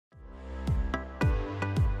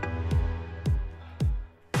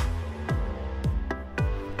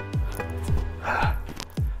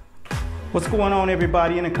What's going on,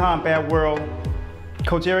 everybody in the combat world?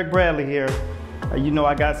 Coach Eric Bradley here. You know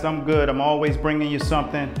I got something good. I'm always bringing you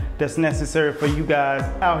something that's necessary for you guys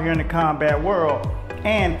out here in the combat world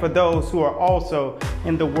and for those who are also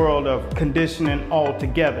in the world of conditioning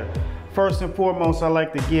altogether. First and foremost, I'd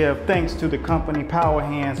like to give thanks to the company Power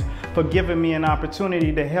Hands for giving me an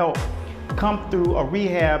opportunity to help come through a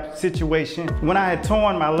rehab situation when I had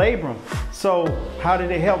torn my labrum. So how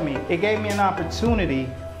did it help me? It gave me an opportunity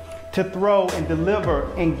to throw and deliver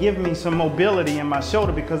and give me some mobility in my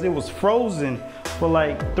shoulder because it was frozen for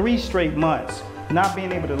like 3 straight months, not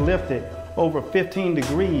being able to lift it over 15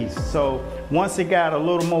 degrees. So once it got a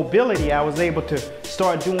little mobility, I was able to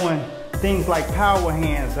start doing things like power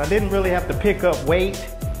hands. I didn't really have to pick up weight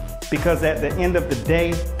because at the end of the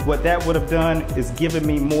day, what that would have done is given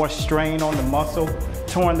me more strain on the muscle,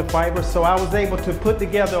 torn the fiber. So I was able to put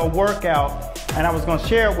together a workout and I was gonna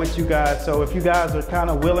share it with you guys. So if you guys are kind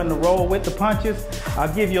of willing to roll with the punches,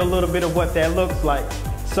 I'll give you a little bit of what that looks like.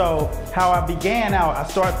 So how I began out, I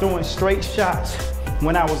started throwing straight shots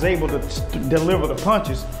when I was able to deliver the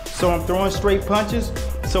punches. So I'm throwing straight punches.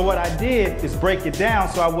 So what I did is break it down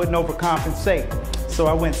so I wouldn't overcompensate. So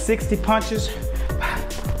I went 60 punches.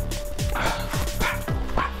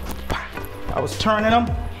 I was turning them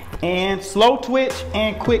and slow twitch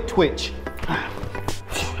and quick twitch.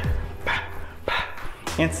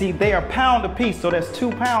 And see, they are pound a piece, so that's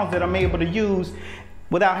 2 pounds that I'm able to use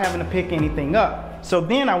without having to pick anything up. So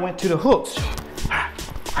then I went to the hooks.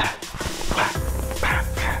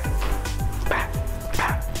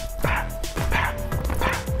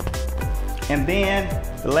 And then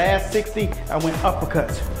the last 60, I went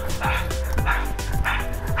uppercuts.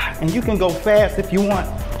 And you can go fast if you want.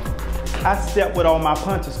 I step with all my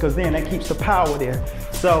punches because then that keeps the power there.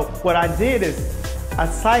 So what I did is I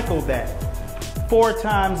cycled that 4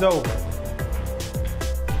 times over.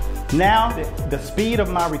 Now the speed of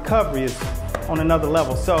my recovery is on another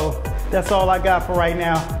level. So that's all I got for right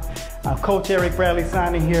now. I'm Coach Eric Bradley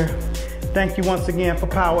signing here. Thank you once again for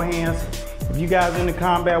Power Hands. If you guys are in the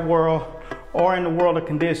combat world or in the world of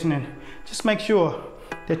conditioning, just make sure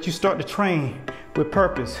that you start to train with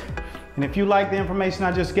purpose. And if you like the information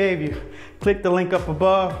I just gave you, click the link up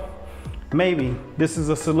above. Maybe this is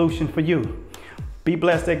a solution for you. Be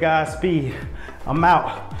blessed at God's speed. I'm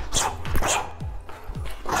out.